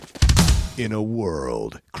In a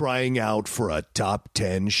world crying out for a top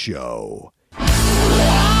 10 show,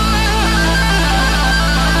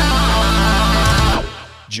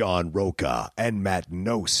 John Roca and Matt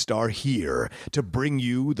Nost are here to bring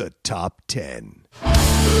you the top 10.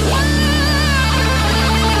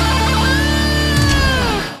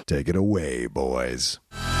 Take it away, boys.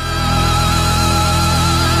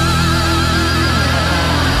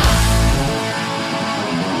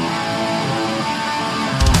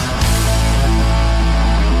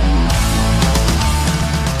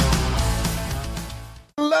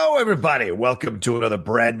 Hello, everybody. Welcome to another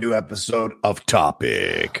brand new episode of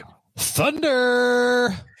Topic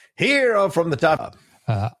Thunder. Here from the top.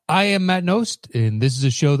 I am Matt Nost, and this is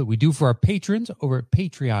a show that we do for our patrons over at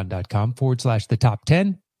patreon.com/the top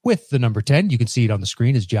 10 with the number 10. You can see it on the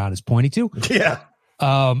screen as John is pointing to. Yeah.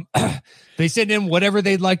 They send in whatever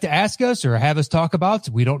they'd like to ask us or have us talk about.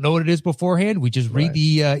 We don't know what it is beforehand. We just read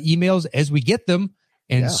the emails as we get them.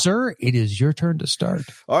 And, sir, it is your turn to start.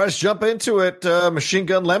 All right, let's jump into it. Machine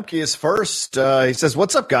Gun Lemke is first. He says,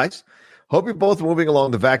 what's up, guys? Hope you're both moving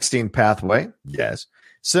along the vaccine pathway. Yes.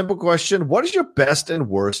 Simple question. What is your best and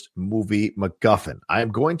worst movie MacGuffin? I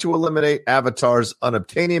am going to eliminate Avatar's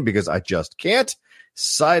Unobtainium because I just can't.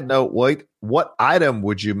 Side note, what item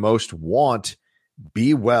would you most want?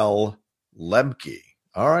 Be well, Lemke.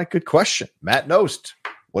 All right, good question. Matt Nost,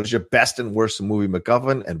 what is your best and worst movie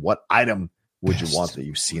MacGuffin, and what item would you want that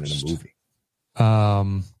you've seen in a movie?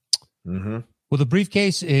 Well, the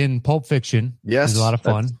briefcase in Pulp Fiction is a lot of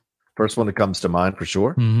fun. First one that comes to mind for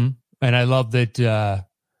sure. Mm-hmm. And I love that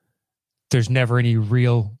there's never any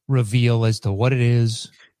real reveal as to what it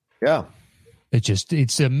is. Yeah.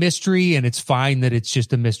 It's a mystery, and it's fine that it's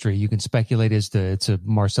just a mystery. You can speculate as to it's a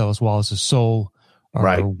Marcellus Wallace's soul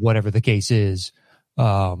or whatever the case is.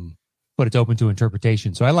 But it's open to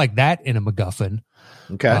interpretation. So I like that in a MacGuffin.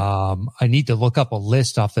 Okay. I need to look up a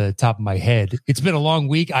list off the top of my head. It's been a long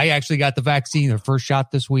week. I actually got the vaccine, the first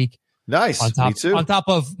shot this week. Nice. Me too. On top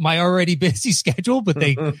of my already busy schedule, but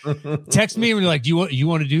they text me and were like, "Do you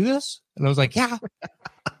want to do this?" And I was like, "Yeah."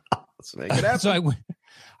 Let's make it happen. So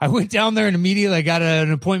I went down there and immediately I got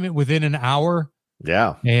an appointment within an hour.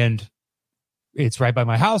 Yeah. And it's right by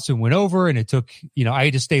my house, and went over, and it took, I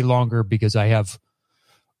had to stay longer because I have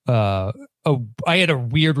I had a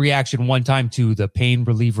weird reaction one time to the pain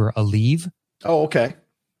reliever Aleve. Oh, okay.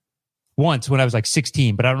 Once when I was like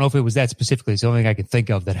 16, but I don't know if it was that specifically. It's the only thing I can think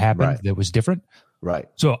of that happened that was different. Right.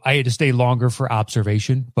 So I had to stay longer for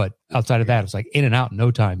observation, but outside of that, it was like in and out in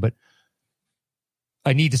no time. But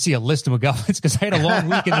I need to see a list of MacGuffins because I had a long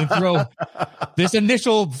weekend and throw this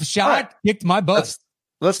initial shot kicked my butt.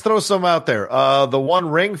 Let's throw some out there. The One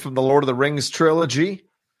Ring from the Lord of the Rings trilogy.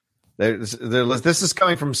 This is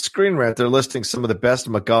coming from Screen Rant. They're listing some of the best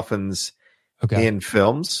MacGuffins in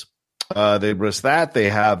films. They list that. They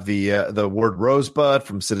have the word Rosebud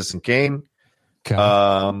from Citizen Kane. Okay.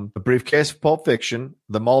 The briefcase of Pulp Fiction.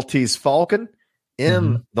 The Maltese Falcon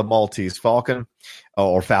in the Maltese Falcon,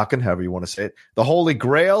 or Falcon, however you want to say it. The Holy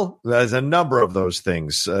Grail. There's a number of those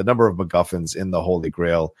things, a number of MacGuffins in the Holy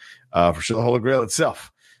Grail. For sure, the Holy Grail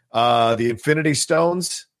itself. The Infinity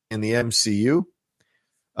Stones in the MCU.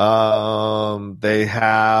 They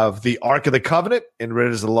have the Ark of the Covenant in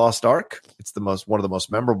Raiders of the Lost Ark. It's one of the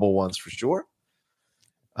most memorable ones for sure.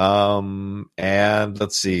 And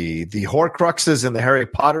let's see, the Horcruxes in the Harry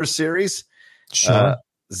Potter series. Sure.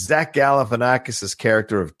 Zach Galifianakis'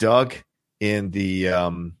 character of Doug in the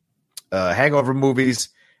Hangover movies,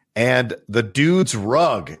 and the Dude's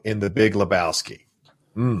Rug in The Big Lebowski.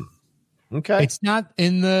 Okay. It's not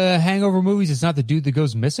in the Hangover movies. It's not the dude that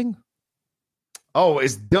goes missing. Oh,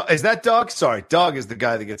 is that Doug? Sorry, Doug is the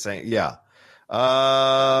guy that gets saying, yeah.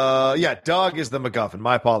 Doug is the MacGuffin.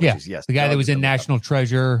 My apologies. Yeah, yes. The guy Doug that was in National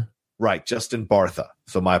Treasure. Right, Justin Bartha.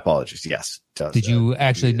 So my apologies. Yes. Did you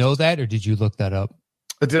actually know that, or did you look that up?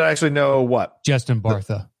 Did I actually know what? Justin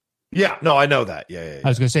Bartha. Yeah, no, I know that. Yeah. I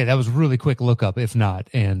was going to say that was a really quick lookup, if not.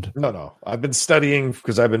 And No. I've been studying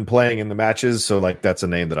because I've been playing in the matches. So that's a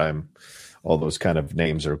name that all those kind of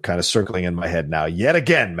names are kind of circling in my head now. Yet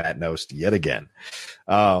again, Matt Nost, yet again.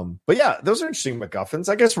 But yeah, those are interesting MacGuffins.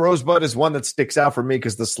 I guess Rosebud is one that sticks out for me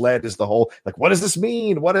because the sled is the whole, what does this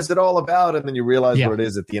mean? What is it all about? And then you realize what it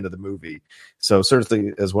is at the end of the movie. So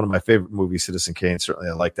certainly as one of my favorite movies, Citizen Kane, certainly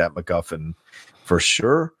I like that MacGuffin for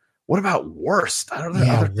sure. What about worst? I don't know.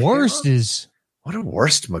 Yeah, worst is... What are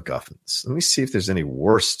worst MacGuffins? Let me see if there's any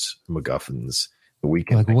worst MacGuffins that we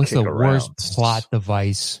can what's the around. Worst plot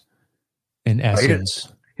device in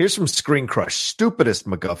essence? Here's some Screen Crush. Stupidest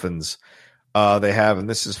MacGuffins they have, and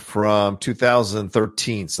this is from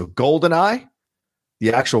 2013. So GoldenEye,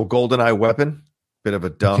 the actual GoldenEye weapon, Bit of a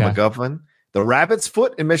dumb MacGuffin. The rabbit's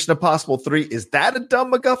foot in Mission Impossible 3, is that a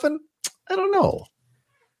dumb MacGuffin? I don't know.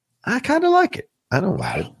 I kind of like it. I don't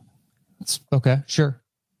like it. It's okay, sure.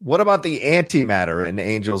 What about the antimatter in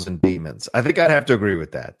Angels and Demons? I think I'd have to agree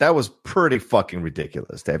with that. That was pretty fucking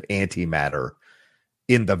ridiculous to have antimatter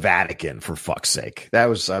in the Vatican, for fuck's sake. I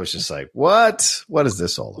was just like, what? What is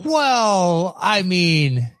this all about? Well, I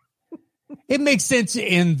mean, it makes sense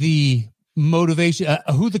in the motivation,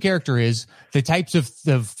 who the character is, the types of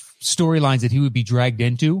storylines that he would be dragged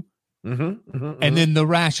into, and then the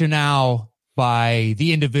rationale by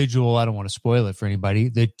the individual. I don't want to spoil it for anybody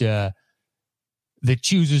that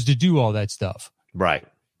chooses to do all that stuff. Right.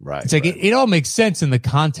 It's like it all makes sense in the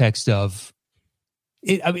context of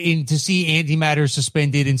it. I mean, to see antimatter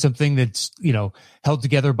suspended in something that's, held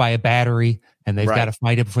together by a battery, and they've got to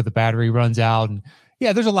fight it before the battery runs out. And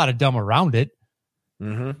yeah, there's a lot of dumb around it.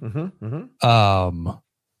 But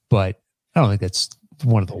I don't think that's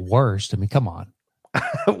one of the worst. I mean, come on.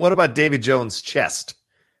 What about Davy Jones' chest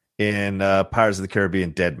in Pirates of the Caribbean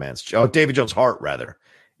Dead Man's Chest? Oh, Davy Jones' heart, rather,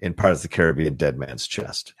 in Pirates of the Caribbean Dead Man's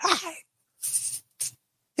Chest.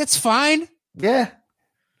 It's fine. Yeah.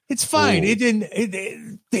 It's fine.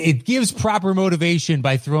 It gives proper motivation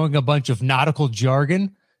by throwing a bunch of nautical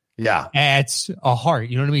jargon at a heart.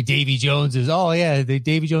 You know what I mean? Davy Jones is,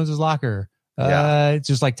 Davy Jones's locker. It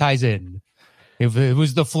just like ties in. If it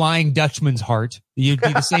was the Flying Dutchman's heart, you'd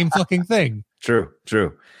be the same fucking thing. True.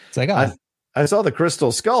 It's like, I saw the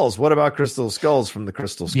Crystal Skulls. What about Crystal Skulls from the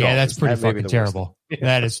Crystal Skulls? Yeah, that's pretty fucking terrible.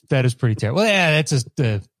 That is pretty terrible. Well, yeah, that's just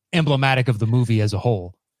emblematic of the movie as a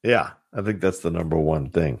whole. Yeah, I think that's the number one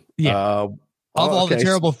thing. Yeah. Of all the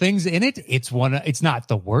terrible things in it, it's not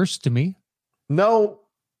the worst to me. No.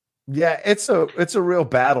 Yeah, it's a real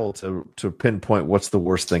battle to pinpoint what's the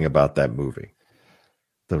worst thing about that movie.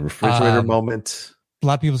 The refrigerator moment. A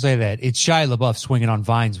lot of people say that it's Shia LaBeouf swinging on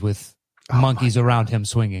vines with monkeys around him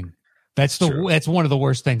swinging. That's one of the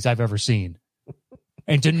worst things I've ever seen.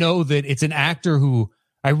 And to know that it's an actor who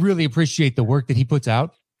I really appreciate the work that he puts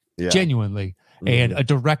out, genuinely, and a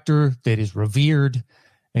director that is revered,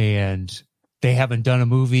 and they haven't done a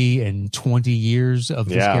movie in 20 years of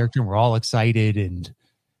this character, and we're all excited. And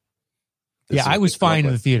I was fine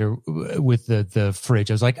in the theater with the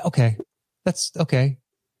fridge. I was like, okay, that's okay.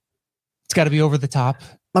 It's got to be over the top.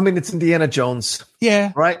 I mean, it's Indiana Jones.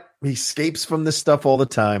 Yeah. Right? He escapes from this stuff all the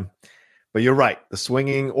time. But you're right. The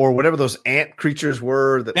swinging or whatever those ant creatures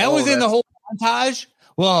were. That was in the whole montage.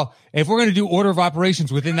 Well, if we're going to do order of operations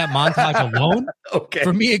within that montage alone,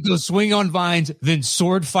 for me, it goes swing on vines, then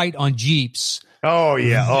sword fight on jeeps. Oh,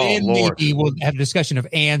 yeah. Then maybe we'll have a discussion of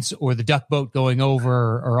ants or the duck boat going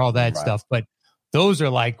over or all that stuff. But those are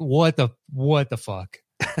like, what the fuck?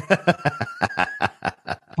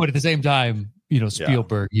 But at the same time,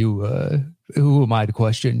 Spielberg, who am I to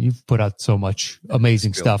question? You've put out so much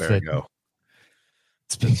amazing stuff that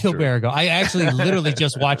Spielberg. I actually literally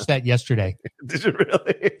just watched that yesterday. Did you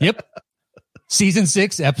really? Yep. Season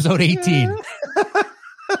 6, episode 18.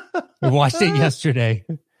 We watched it yesterday.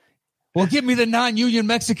 Well, give me the non-union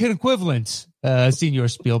Mexican equivalent, Senor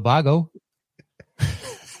Spielbago.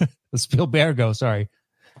 Spielbergo, sorry.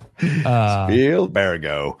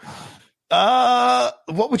 Spielbergo.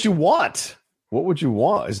 What would you want? What would you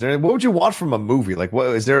want? What would you want from a movie? Like, what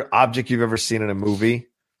is there an object you've ever seen in a movie?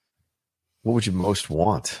 What would you most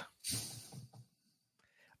want?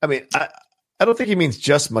 I mean, I don't think he means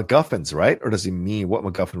just MacGuffins, right? Or does he mean what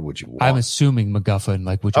MacGuffin would you want? I'm assuming MacGuffin,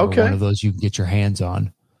 like whichever one of those you can get your hands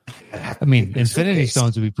on. I mean, Infinity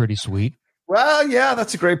Stones would be pretty sweet. Well, yeah,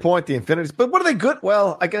 that's a great point. The Infinities, but what are they good?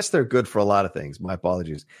 Well, I guess they're good for a lot of things. My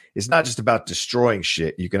apologies. It's not just about destroying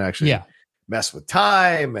shit. You can actually mess with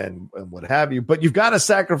time and what have you, but you've got to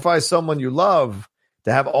sacrifice someone you love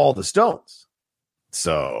to have all the stones.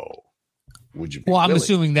 So would you be I'm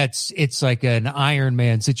assuming it's like an Iron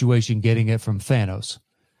Man situation getting it from Thanos.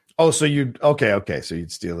 Oh, so okay. So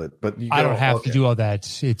you'd steal it, but I don't have to do all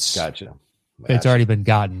that. It's gotcha. It's already been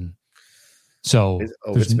gotten. So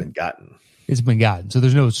it's been gotten. It's been gotten. So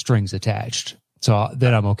there's no strings attached. So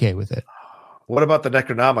then I'm okay with it. What about the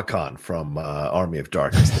Necronomicon from Army of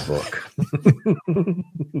Darkness, the book?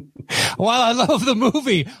 Well, I love the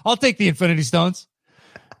movie. I'll take the Infinity Stones.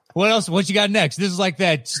 What else? What you got next? This is like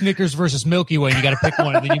that Snickers versus Milky Way. You got to pick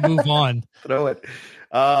one and then you move on. Throw it.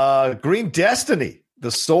 Green Destiny,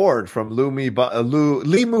 the sword from Lee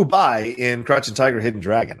Mubai in Crouching Tiger, Hidden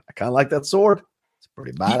Dragon. I kind of like that sword. It's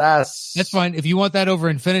pretty badass. That's fine. If you want that over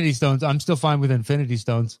Infinity Stones, I'm still fine with Infinity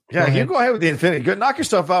Stones. Yeah, you go ahead with the Infinity. Go knock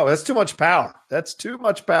yourself out. That's too much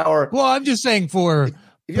power. Well, I'm just saying for if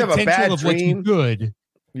you have a bad of what's dream, good.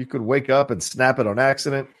 You could wake up and snap it on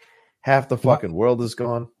accident. half the fucking world is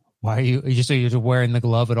gone. Why are you just so you're wearing the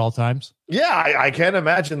glove at all times? Yeah, I can't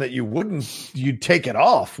imagine that you'd take it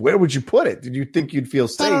off. Where would you put it? Did you think you'd feel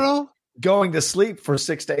safe? I don't know. Going to sleep for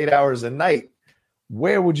 6 to 8 hours a night.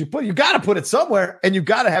 Where would you put it? You got to put it somewhere, and you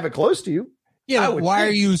got to have it close to you. Yeah, why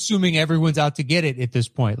are you assuming everyone's out to get it at this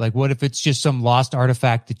point? Like, what if it's just some lost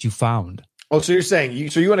artifact that you found? Oh, so you're saying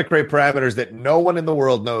you want to create parameters that no one in the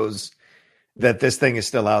world knows that this thing is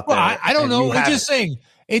still out there? Well, I don't know.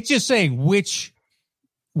 It's just saying which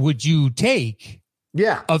would you take?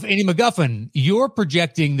 Yeah. Of any MacGuffin, you're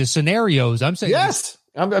projecting the scenarios. I'm saying yes.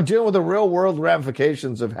 I'm dealing with the real world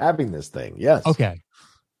ramifications of having this thing. Yes. Okay.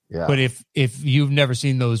 Yeah. But if you've never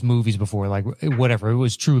seen those movies before, like whatever, it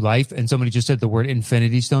was true life, and somebody just said the word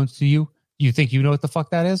Infinity Stones to you, you think you know what the fuck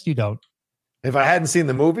that is? You don't. If I hadn't seen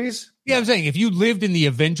the movies? Yeah, I'm saying if you lived in the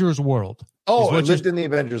Avengers world. Oh, I lived in the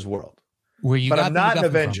Avengers world. Where you but I'm not an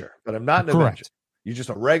Avenger. But I'm not an Avenger. You're just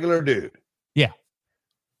a regular dude. Yeah.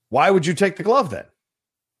 Why would you take the glove then?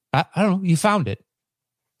 I don't know. You found it.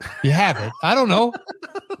 You have it. I don't know.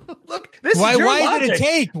 Look, this why is your why logic. did it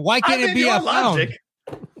take? Why can't it be a logic.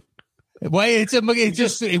 found? Why it's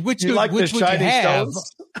just which you like which the would you shiny have?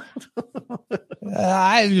 stones?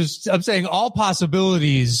 I'm saying all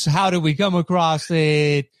possibilities. How did we come across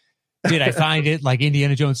it? Did I find it like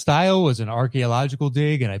Indiana Jones style? Was an archaeological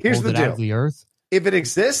dig and I pulled it out of the earth? If it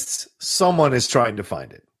exists, someone is trying to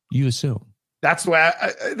find it. You assume. That's why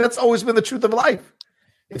that's always been the truth of life.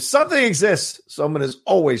 If something exists, someone is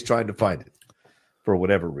always trying to find it for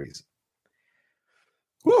whatever reason.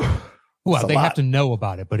 Whew. Well, they have to know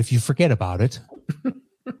about it, but if you forget about it,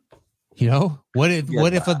 what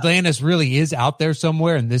if Atlantis really is out there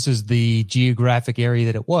somewhere and this is the geographic area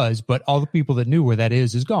that it was, but all the people that knew where that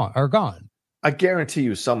are gone. I guarantee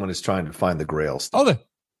you someone is trying to find the Grail stuff.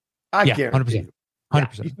 I guarantee 100%.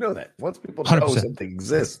 100%. Yeah, you know that. Once people know 100%. something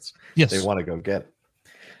exists, yes, they want to go get it.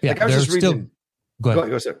 Yeah, like I was just reading. Go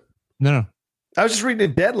ahead. Go, sir. No. I was just reading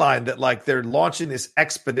a deadline that like they're launching this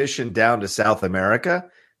expedition down to South America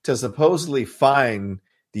to supposedly find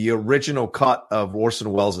the original cut of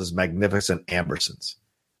Orson Welles' Magnificent Ambersons.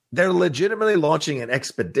 They're legitimately launching an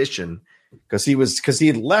expedition because he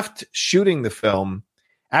had left shooting the film.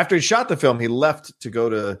 After he shot the film, he left to go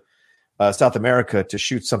to South America to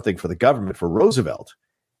shoot something for the government for Roosevelt,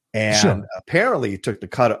 and apparently he took a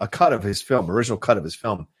cut of his film, original cut of his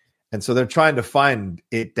film, and so they're trying to find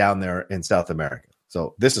it down there in South America.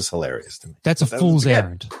 So this is hilarious to me. That's a fool's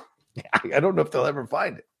errand. I don't know if they'll ever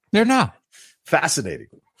find it. They're not. Fascinating.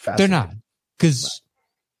 They're not, because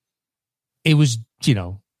it was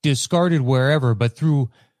discarded wherever, but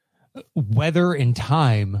through weather and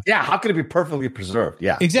time. Yeah, how could it be perfectly preserved?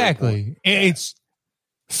 Yeah, exactly. It's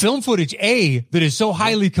film footage that is so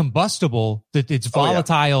highly combustible that it's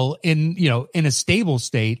volatile in a stable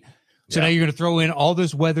state. So now you're going to throw in all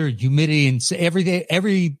this weather, humidity, and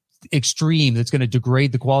every extreme that's going to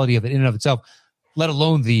degrade the quality of it in and of itself, let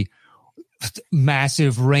alone the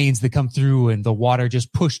massive rains that come through and the water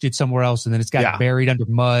just pushed it somewhere else and then it's got buried under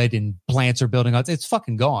mud and plants are building up. It's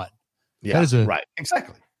fucking gone. Yeah, that is right.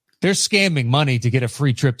 Exactly. They're scamming money to get a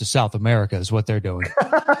free trip to South America is what they're doing.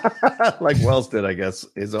 Like Wells did, I guess,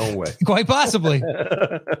 his own way. Quite possibly.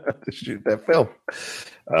 To shoot that film.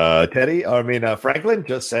 Franklin,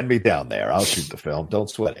 just send me down there. I'll shoot the film. Don't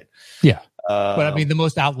sweat it. Yeah. But I mean, the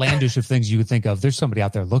most outlandish of things you would think of, there's somebody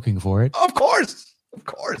out there looking for it. Of course.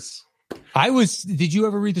 Did you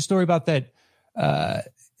ever read the story about that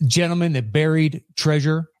gentleman that buried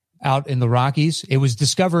treasure out in the Rockies? It was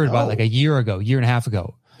discovered about like a year and a half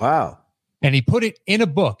ago. Wow. And he put it in a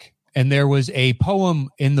book, and there was a poem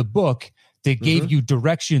in the book that gave you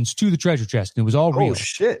directions to the treasure chest, and it was all real. Oh,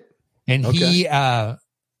 shit. And he,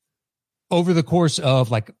 over the course of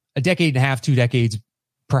like a decade and a half, 2 decades,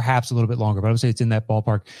 perhaps a little bit longer, but I would say it's in that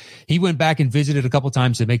ballpark. He went back and visited a couple of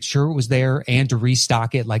times to make sure it was there and to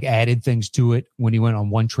restock it, like added things to it when he went on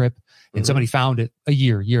one trip. And somebody found it a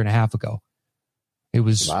year and a half ago. It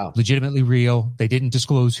was legitimately real. They didn't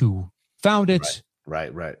disclose who found it.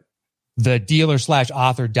 Right. The dealer /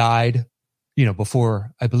 author died,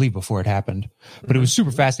 before it happened. But it was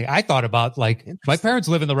super fascinating. I thought about like my parents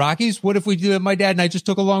live in the Rockies. What if my dad and I just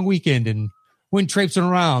took a long weekend and went traipsing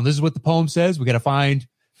around? This is what the poem says. We got to find.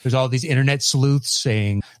 There's all these internet sleuths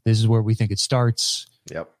saying this is where we think it starts.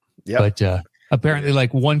 Yep. But apparently,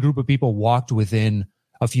 like one group of people walked within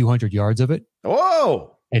a few hundred yards of it.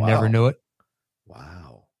 Whoa! And never knew it.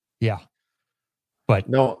 Wow. Yeah. But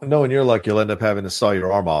knowing your luck, you'll end up having to saw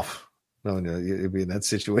your arm off. Knowing you'll be in that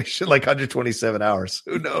situation, like 127 hours.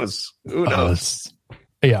 Who knows?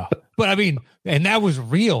 Yeah. But I mean, and that was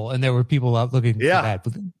real, and there were people out looking for that.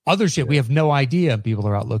 But other shit, we have no idea, and people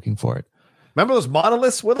are out looking for it. Remember those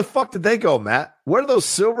monoliths? Where the fuck did they go, Matt? Where did those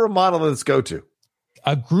silver monoliths go to?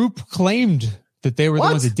 A group claimed that they were the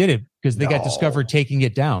ones that did it because they got discovered taking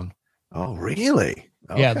it down. Oh, really?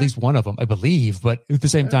 Okay. Yeah, at least one of them, I believe. But at the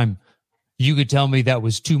same time, you could tell me that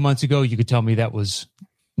was 2 months ago. You could tell me that was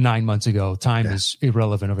 9 months ago. Time is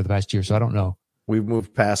irrelevant over the past year, so I don't know. We've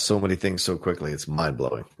moved past so many things so quickly. It's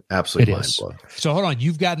mind-blowing. Absolutely mind-blowing. So hold on.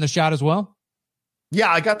 You've gotten the shot as well? Yeah,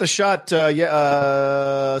 I got the shot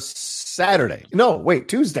Saturday. No, wait,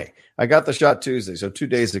 Tuesday. I got the shot Tuesday, so 2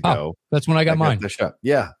 days ago. That's when I got mine. The shot.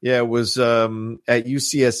 Yeah, it was at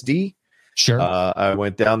UCSD. Sure. I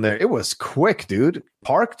went down there. It was quick, dude.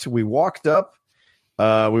 Parked. We walked up.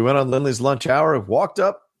 We went on Lindley's lunch hour. Walked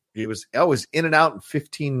up. I was in and out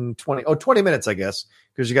in 20 minutes, I guess,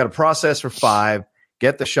 because you got to process for 5,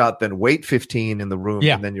 get the shot, then wait 15 in the room,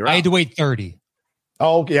 and then you're out. I had to wait 30.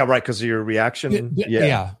 Oh, yeah, right, because of your reaction.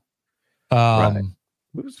 Yeah. Right.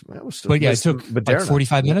 It took like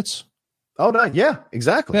 45 minutes. Oh, no, yeah,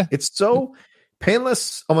 exactly. Yeah. It's so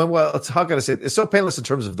painless. I mean, well, how can I say it? It's so painless in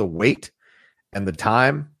terms of the wait and the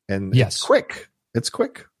time, and it's quick. It's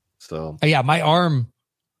quick. So my arm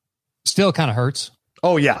still kind of hurts.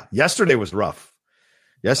 Oh, yeah. Yesterday was rough.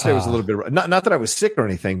 Yesterday was a little bit rough. Not that I was sick or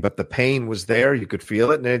anything, but the pain was there. You could feel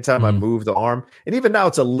it. And anytime I moved the arm, and even now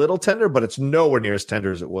it's a little tender, but it's nowhere near as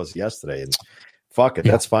tender as it was yesterday. And fuck it.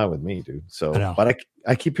 That's fine with me, dude. So, but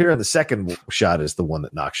I keep hearing the second shot is the one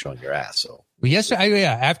that knocks you on your ass. So, well,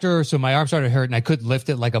 yesterday, so my arm started to hurt and I couldn't lift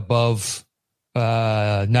it like above,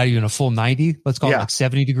 not even a full 90. Let's call it like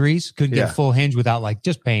 70 degrees. Couldn't get a full hinge without like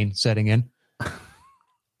just pain setting in.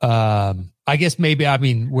 I guess maybe,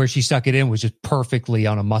 where she stuck it in was just perfectly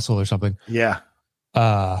on a muscle or something. Yeah.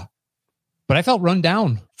 But I felt run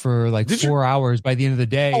down for like 4 hours by the end of the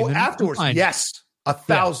day. Oh, afterwards. Yes.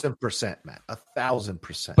 1,000%, Matt.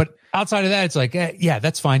 1,000%. But outside of that, it's like,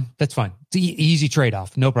 that's fine. That's fine. It's an easy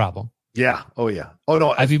trade-off. No problem. Yeah. Oh, yeah. Oh,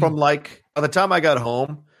 no. By the time I got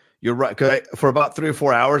home, you're right. 'Cause for about 3 or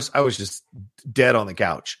 4 hours, I was just dead on the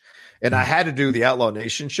couch. And I had to do the Outlaw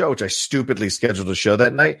Nation show, which I stupidly scheduled a show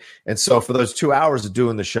that night. And so for those 2 hours of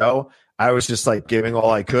doing the show, I was just like giving all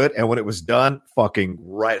I could. And when it was done, fucking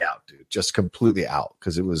right out, dude, just completely out.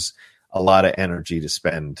 Because it was a lot of energy to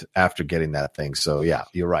spend after getting that thing. So yeah,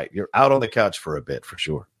 you're right. You're out on the couch for a bit for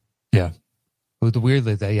sure. Yeah. But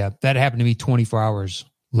weirdly, that happened to me 24 hours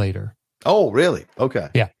later. Oh, really? Okay.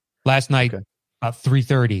 Yeah. Last night, about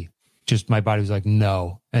 3:30, just my body was like,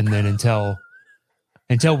 no. And then until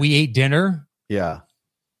we ate dinner, like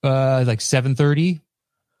 7:30,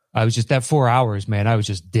 I was just that 4 hours, man. I was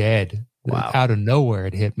just dead. Wow. Out of nowhere,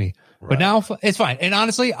 it hit me. Right. But now it's fine. And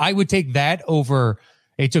honestly, I would take that over.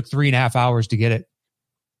 It took 3.5 hours to get it,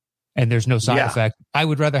 and there's no side effect. I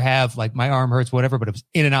would rather have like my arm hurts, whatever, but it was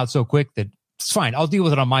in and out so quick that it's fine. I'll deal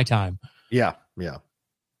with it on my time. Yeah.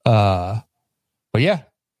 But yeah,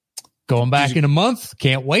 going back in a month.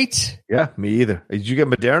 Can't wait. Yeah, me either. Did you get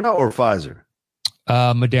Moderna or Pfizer?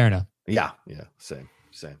 Moderna. Yeah. Same.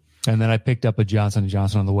 And then I picked up a Johnson &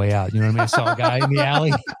 Johnson on the way out. You know what I mean? I saw a guy in the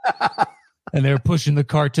alley and they were pushing the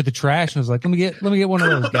cart to the trash. And I was like, let me get one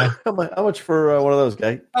of those, guy. How much for one of those,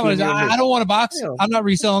 guy? I don't want a box. I'm not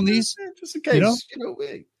reselling these. Just in case.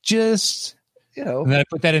 And then I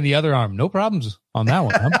put that in the other arm. No problems on that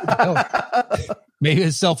one. Maybe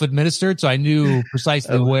it's self-administered, so I knew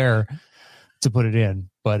precisely where to put it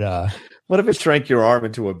in. But what if it shrank your arm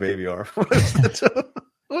into a baby arm? What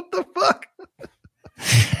the fuck?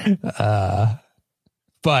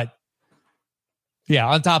 But yeah,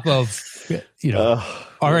 on top of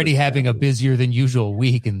already having a busier than usual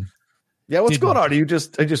week, and what's going on? Are you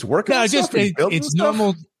just working? No, it's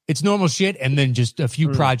normal. It's normal shit, and then just a few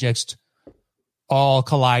projects all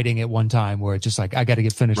colliding at one time, where it's just like I got to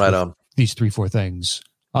get finished with these 3-4 things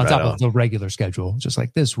on top of the regular schedule. Just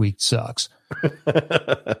like this week sucks.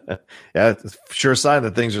 Yeah, it's a sure sign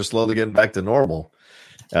that things are slowly getting back to normal.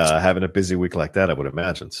 Having a busy week like that, I would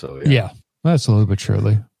imagine. So yeah, absolutely, but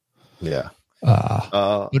surely. Yeah.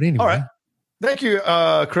 But anyway, all right. Thank you,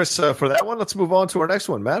 Chris, for that one. Let's move on to our next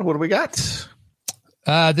one, Matt. What do we got?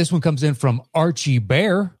 This one comes in from Archie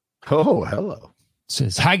Bear. Oh, hello. It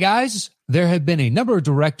says, hi guys. There have been a number of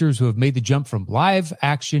directors who have made the jump from live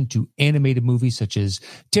action to animated movies, such as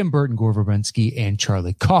Tim Burton, Gore Verbinski, and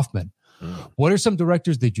Charlie Kaufman. What are some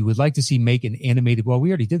directors that you would like to see make an animated? Well, we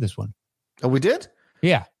already did this one. Oh, we did?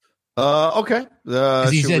 Yeah. Okay.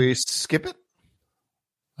 Should we skip it?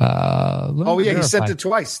 He sent it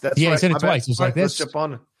twice. That's right. He sent it twice. It's like this. Let's jump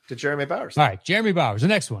on to Jeremy Bowers. All right, Jeremy Bowers, the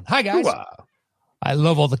next one. Hi, guys. I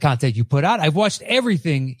love all the content you put out. I've watched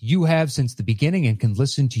everything you have since the beginning and can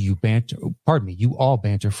listen to you banter. Pardon me, you all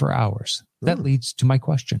banter for hours. That leads to my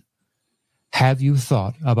question. Have you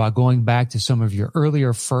thought about going back to some of your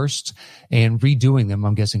earlier first and redoing them?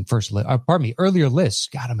 I'm guessing earlier lists.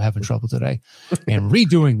 God, I'm having trouble today. And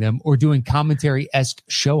redoing them or doing commentary-esque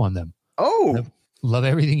show on them. Oh. Love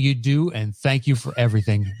everything you do and thank you for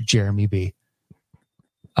everything, Jeremy B.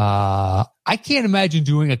 I can't imagine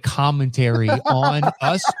doing a commentary on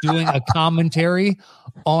us doing a commentary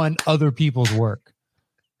on other people's work.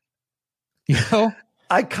 You know?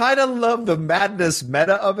 I kind of love the madness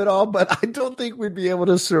meta of it all, but I don't think we'd be able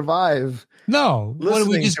to survive. No.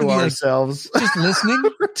 Listening to ourselves. Just listening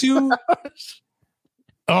to.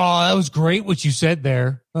 Oh, that was great what you said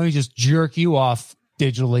there. Let me just jerk you off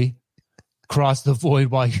digitally. Cross the void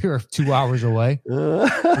while you're 2 hours away.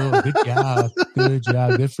 Oh, good job. Good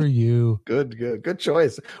job. Good for you. Good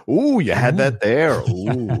choice. Ooh, you had that there.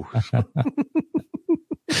 Ooh.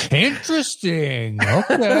 Interesting.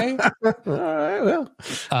 Okay. All right. Well,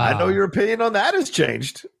 I know your opinion on that has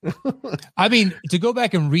changed. I mean, to go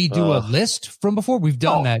back and redo a list from before, we've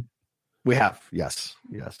done that. We have. Yes.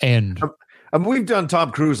 And we've done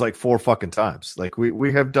Tom Cruise like 4 fucking times. Like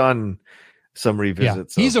we have done some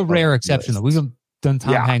revisits. Yeah. He's a rare exception, though. We've done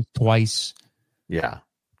Tom Hanks twice. Yeah.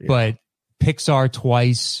 But Pixar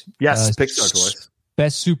twice. Yes, Pixar twice.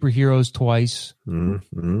 Best Superheroes twice.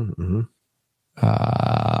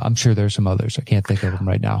 I'm sure there's some others. I can't think of them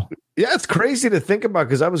right now. Yeah, it's crazy to think about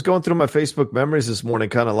because I was going through my Facebook memories this morning,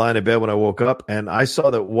 kind of lying in bed when I woke up, and I saw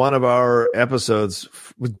that one of our episodes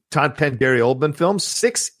with Top 10 Gary Oldman films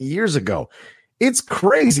 6 years ago. It's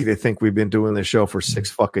crazy to think we've been doing this show for 6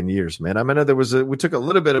 fucking years, man. I mean, we took a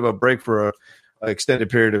little bit of a break for an extended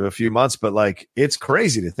period of a few months, but like, it's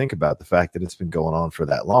crazy to think about the fact that it's been going on for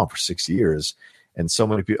that long, for 6 years. And so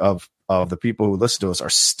many of the people who listen to us are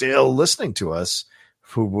still listening to us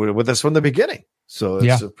who were with us from the beginning. So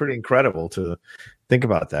it's pretty incredible to think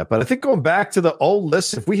about that. But I think going back to the old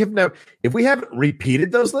lists, if we haven't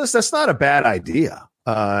repeated those lists, that's not a bad idea.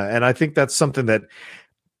 And I think that's something that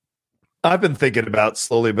I've been thinking about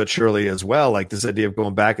slowly but surely as well. Like this idea of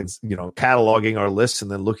going back and, cataloging our lists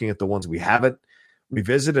and then looking at the ones we haven't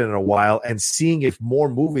revisited in a while and seeing if more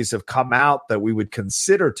movies have come out that we would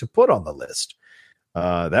consider to put on the list.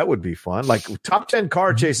 That would be fun. Like Top 10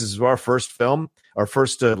 Car Chases is our first film, our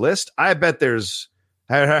first list. I bet there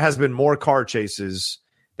has been more car chases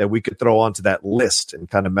that we could throw onto that list and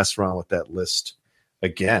kind of mess around with that list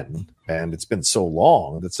again. And it's been so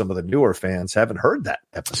long that some of the newer fans haven't heard that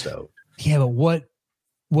episode. Yeah, but what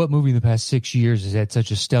movie in the past 6 years has had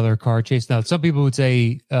such a stellar car chase? Now, some people would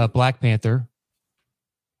say Black Panther.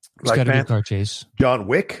 It's got a good car chase. John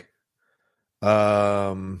Wick.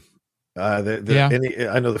 I know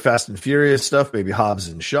the Fast and Furious stuff, maybe Hobbs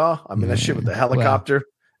and Shaw. I mean, that shit with the helicopter.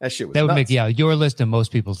 That shit was that would nuts. make your list and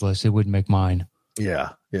most people's list. It wouldn't make mine. Yeah.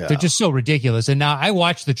 They're just so ridiculous. And now I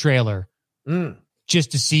watched the trailer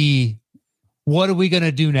just to see what are we going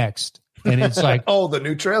to do next. And it's like, oh, the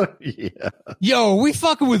new trailer. Yeah. Yo, are we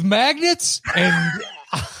fucking with magnets? And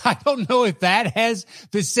I don't know if that has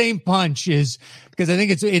the same punch as because I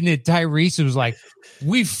think it's in it. Tyrese was like,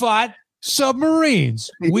 we fought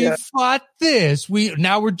submarines. We fought this.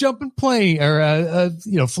 Now we're jumping plane or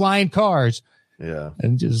flying cars. Yeah.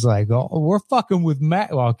 And just like, oh, we're fucking with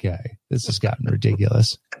okay. This has gotten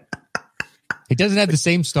ridiculous. It doesn't have the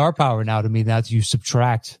same star power now to me. Now that you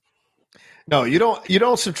subtract. No, you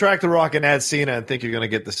don't subtract The Rock and add Cena and think you're going to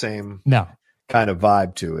get the same kind of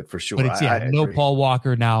vibe to it for sure. But it's no Paul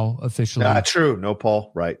Walker now officially. True, no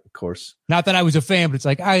Paul, right? Of course. Not that I was a fan, but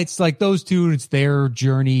it's like those two. And it's their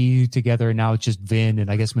journey together, and now it's just Vin and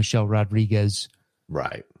I guess Michelle Rodriguez,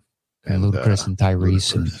 right? And Ludacris and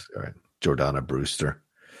Tyrese and Jordana Brewster,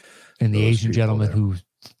 and the Asian gentleman who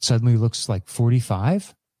suddenly looks like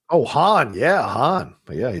 45. Oh, Han, Han.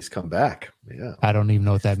 But yeah, he's come back. Yeah, I don't even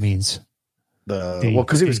know what that means.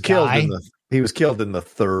 Because he was killed in the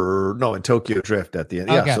third. No, in Tokyo Drift at the end.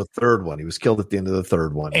 Yeah, so third one. He was killed at the end of the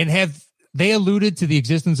third one. And have they alluded to the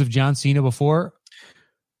existence of John Cena before?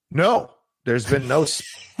 No, there's been no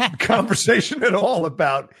conversation at all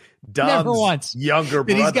about Dom's younger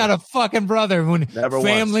brother. He's got a fucking brother when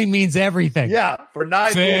family means everything. Yeah, for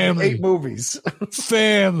 8 movies.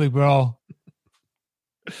 Family, bro.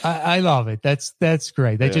 I love it. That's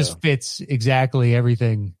great. That just fits exactly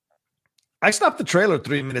everything. I stopped the trailer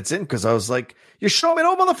 3 minutes in because I was like, you're showing me the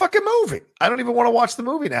whole motherfucking movie. I don't even want to watch the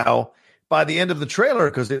movie now by the end of the trailer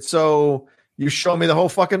because it's so you show me the whole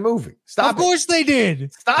fucking movie. Stop it. Of course they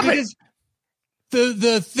did. Stop it.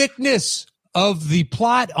 The thickness of the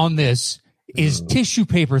plot on this is tissue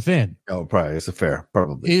paper thin. Oh, probably it's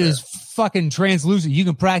probably it is fucking translucent. You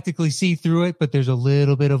can practically see through it, but there's a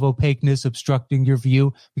little bit of opaqueness obstructing your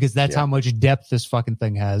view because that's how much depth this fucking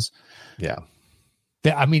thing has. Yeah.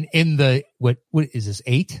 I mean, in the what is this,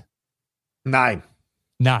 8? 9.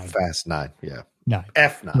 Fast 9. Yeah. 9.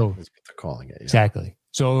 F9 no. is what they're calling it. Yeah. Exactly.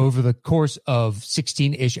 So over the course of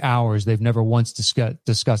 16-ish hours, they've never once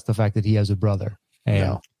discussed the fact that he has a brother.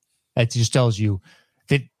 And that just tells you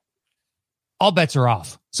that all bets are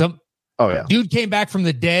off. Dude came back from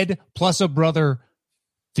the dead plus a brother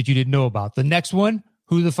that you didn't know about. The next one,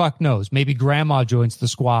 who the fuck knows? Maybe grandma joins the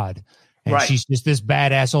squad and she's just this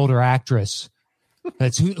badass older actress.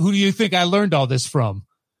 That's who do you think I learned all this from?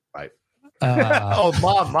 Right.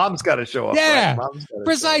 Mom's got to show up. Yeah, right?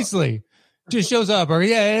 precisely. Just shows up, or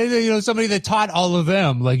somebody that taught all of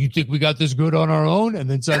them. Like, you think we got this good on our own, and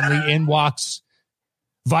then suddenly in walks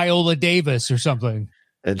Viola Davis or something.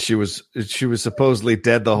 And she was supposedly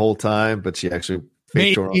dead the whole time, but she actually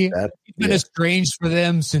faked her own death. It's been estranged for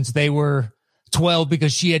them since they were 12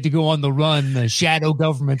 because she had to go on the run. The shadow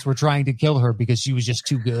governments were trying to kill her because she was just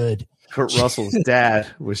too good. Kurt Russell's dad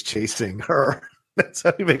was chasing her. That's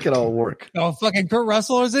how you make it all work. Oh, fucking Kurt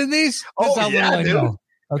Russell is in these? That's how little I know.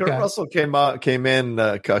 Okay. Kurt Russell came in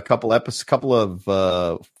a couple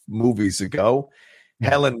of movies ago.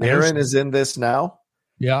 Helen Mirren is in this now.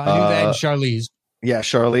 Yeah, I knew that. And Charlize. Yeah,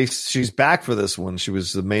 Charlize. She's back for this one. She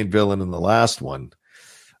was the main villain in the last one.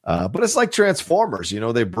 But it's like Transformers.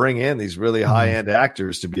 They bring in these really high-end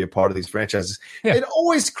actors to be a part of these franchises. Yeah. It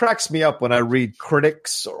always cracks me up when I read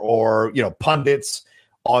critics or pundits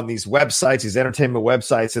on these websites, these entertainment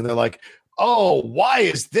websites, and they're like, oh, why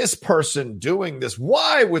is this person doing this?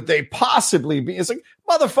 Why would they possibly be? It's like,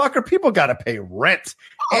 motherfucker, people got to pay rent.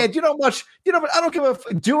 And I don't give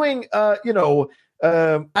a doing, I don't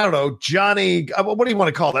know, Johnny, what do you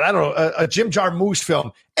want to call it? I don't know, a Jim Jarmusch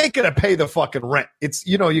film ain't going to pay the fucking rent. It's,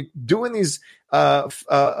 you doing these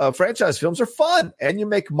franchise films are fun and you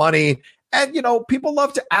make money. And, people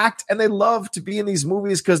love to act and they love to be in these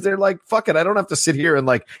movies because they're like, fuck it, I don't have to sit here and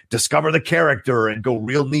like discover the character and go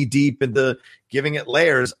real knee deep into giving it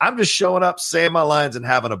layers. I'm just showing up, saying my lines and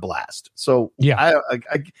having a blast. So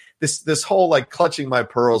this whole like clutching my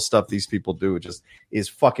pearls stuff these people do just is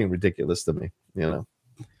fucking ridiculous to me,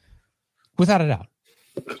 Without a doubt.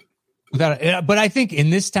 But I think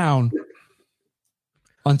in this town,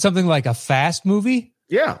 on something like a Fast movie.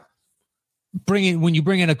 Yeah. When you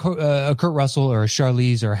bring in a Kurt Russell or a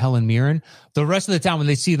Charlize or a Helen Mirren, the rest of the town, when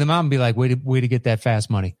they see them out, and be like, way to get that Fast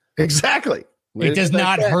money. Exactly. It does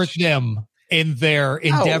not hurt them in their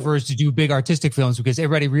endeavors to do big artistic films because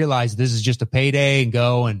everybody realizes this is just a payday and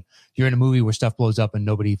go, and you're in a movie where stuff blows up and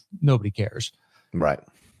nobody cares. Right.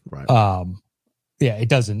 It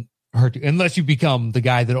doesn't hurt you unless you become the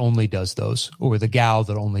guy that only does those or the gal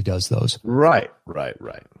that only does those. Right.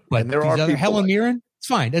 But there are people Helen Mirren. It's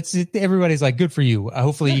fine. That's it. Everybody's like, good for you.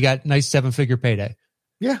 Hopefully you got nice 7-figure payday.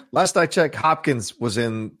 Yeah. Last I checked, Hopkins was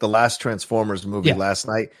in the last Transformers movie last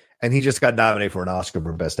night, and he just got nominated for an Oscar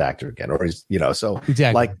for Best Actor again. Or he's, so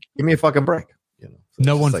exactly. Like, give me a fucking break. So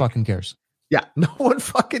no one fucking cares. Yeah. No one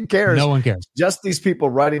fucking cares. No one cares. Just these people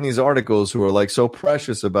writing these articles who are like so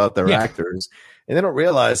precious about their actors. And they don't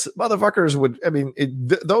realize motherfuckers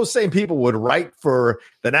those same people would write for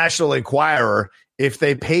the National Enquirer if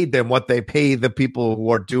they paid them what they pay the people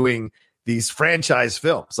who are doing these franchise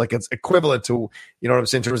films. Like, it's equivalent to, what I'm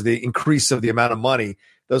saying, in terms of the increase of the amount of money.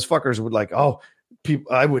 Those fuckers would like,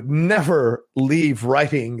 I would never leave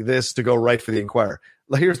writing this to go write for the Enquirer.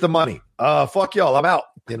 Here's the money. Fuck y'all, I'm out.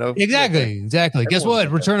 Exactly. Guess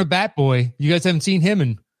what? Return of Bat Boy. You guys haven't seen him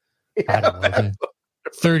in I don't know,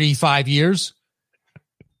 35 years.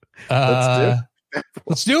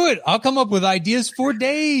 Let's do it. I'll come up with ideas for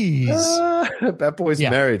days. Bat Boy's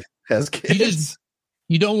married, has kids.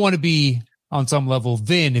 You don't want to be on some level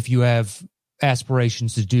Vin if you have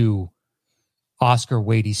aspirations to do Oscar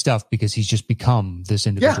weighty stuff because he's just become this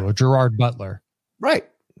individual. Or Gerard Butler. Right.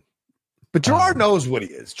 But Gerard knows what he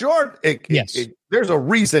is. Gerard, there's a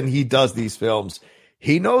reason he does these films.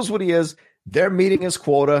 He knows what he is. They're meeting his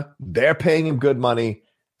quota. They're paying him good money.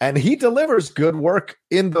 And he delivers good work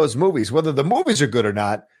in those movies. Whether the movies are good or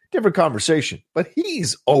not, different conversation. But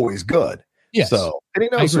he's always good. Yes. And he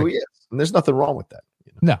knows who he is. And there's nothing wrong with that.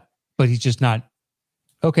 No, but he's just not.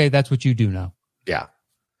 Okay, that's what you do now. Yeah.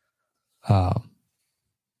 But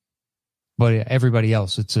everybody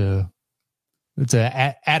else, it's a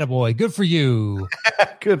attaboy. Good for you.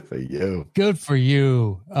 Good for you. Good for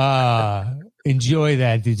you. Enjoy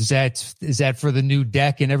that. Is that for the new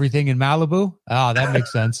deck and everything in Malibu? Oh, that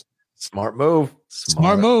makes sense. Smart move.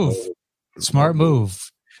 Smart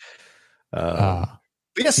move. But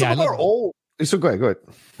yeah, some of our old. So go ahead.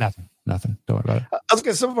 Nothing. Don't worry about it. I was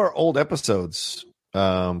going to some of our old episodes.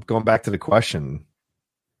 Going back to the question.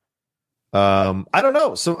 I don't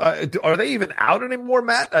know. So, are they even out anymore,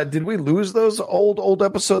 Matt? Did we lose those old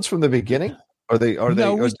episodes from the beginning? Are they?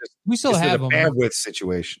 We still have them. Bandwidth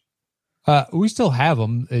situation. We still have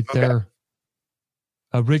them. They're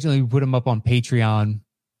originally we put them up on Patreon.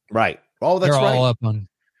 Right. Oh, that's right. They're all up on.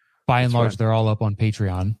 By and large, they're all up on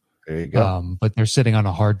Patreon. There you go. But they're sitting on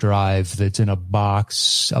a hard drive that's in a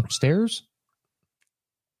box upstairs.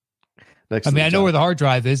 I know where the hard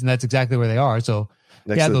drive is, and that's exactly where they are. So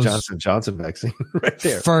next to the Johnson vaccine, right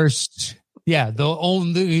there. First,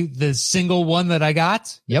 the single one that I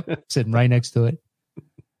got. Yep, sitting right next to it.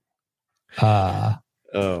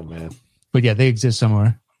 Oh man. But yeah, they exist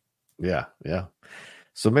somewhere. Yeah.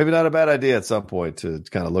 So maybe not a bad idea at some point to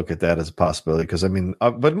kind of look at that as a possibility. Because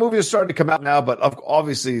but movies are starting to come out now. But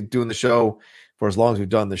obviously, doing the show for as long as we've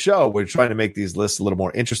done the show, we're trying to make these lists a little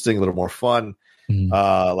more interesting, a little more fun.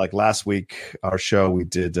 Mm-hmm. Like last week, our show we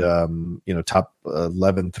did, top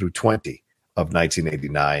 11 through 20 of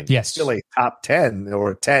 1989. Yes, still a top 10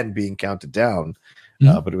 or 10 being counted down.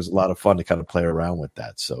 But it was a lot of fun to kind of play around with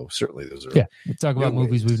that. So certainly those are we talk about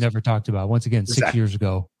movies we've never talked about. Once again, 6 years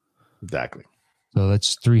ago. Exactly. So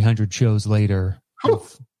that's 300 shows later.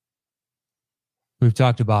 We've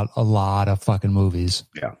talked about a lot of fucking movies.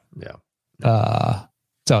 Yeah.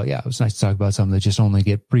 So it was nice to talk about something that just only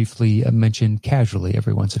get briefly mentioned casually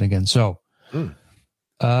every once and again. So, okay.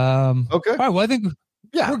 All right. Well, I think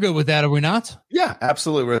we're good with that, are we not? Yeah,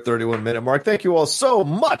 absolutely. We're at 31-minute mark. Thank you all so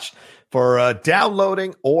much for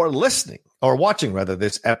downloading or listening or watching rather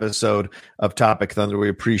this episode of Topic Thunder. We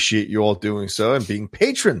appreciate you all doing so and being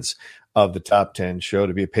patrons of the Top 10 show.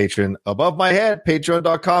 To be a patron above my head,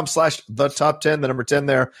 patreon.com/the top 10, the number 10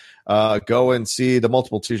 there. Go and see the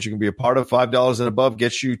multiple tiers you can be a part of. $5 and above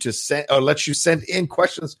gets you to send or lets you send in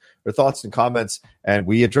questions or thoughts and comments, and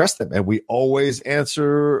we address them. And we always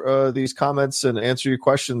answer these comments and answer your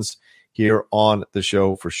questions here on the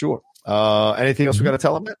show for sure. Anything else we got to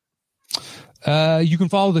tell them, Matt? You can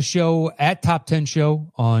follow the show at Top 10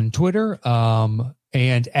 Show on Twitter.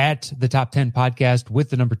 And at the Top 10 Podcast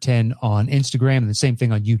with the number 10 on Instagram, and the same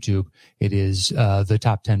thing on YouTube. It is the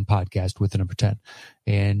Top 10 Podcast with the number 10.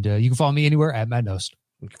 And you can follow me anywhere at Matt Nost.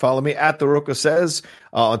 You can follow me at The Roka Says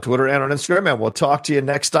on Twitter and on Instagram. And we'll talk to you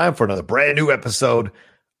next time for another brand new episode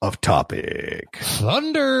of Topic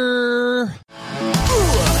Thunder.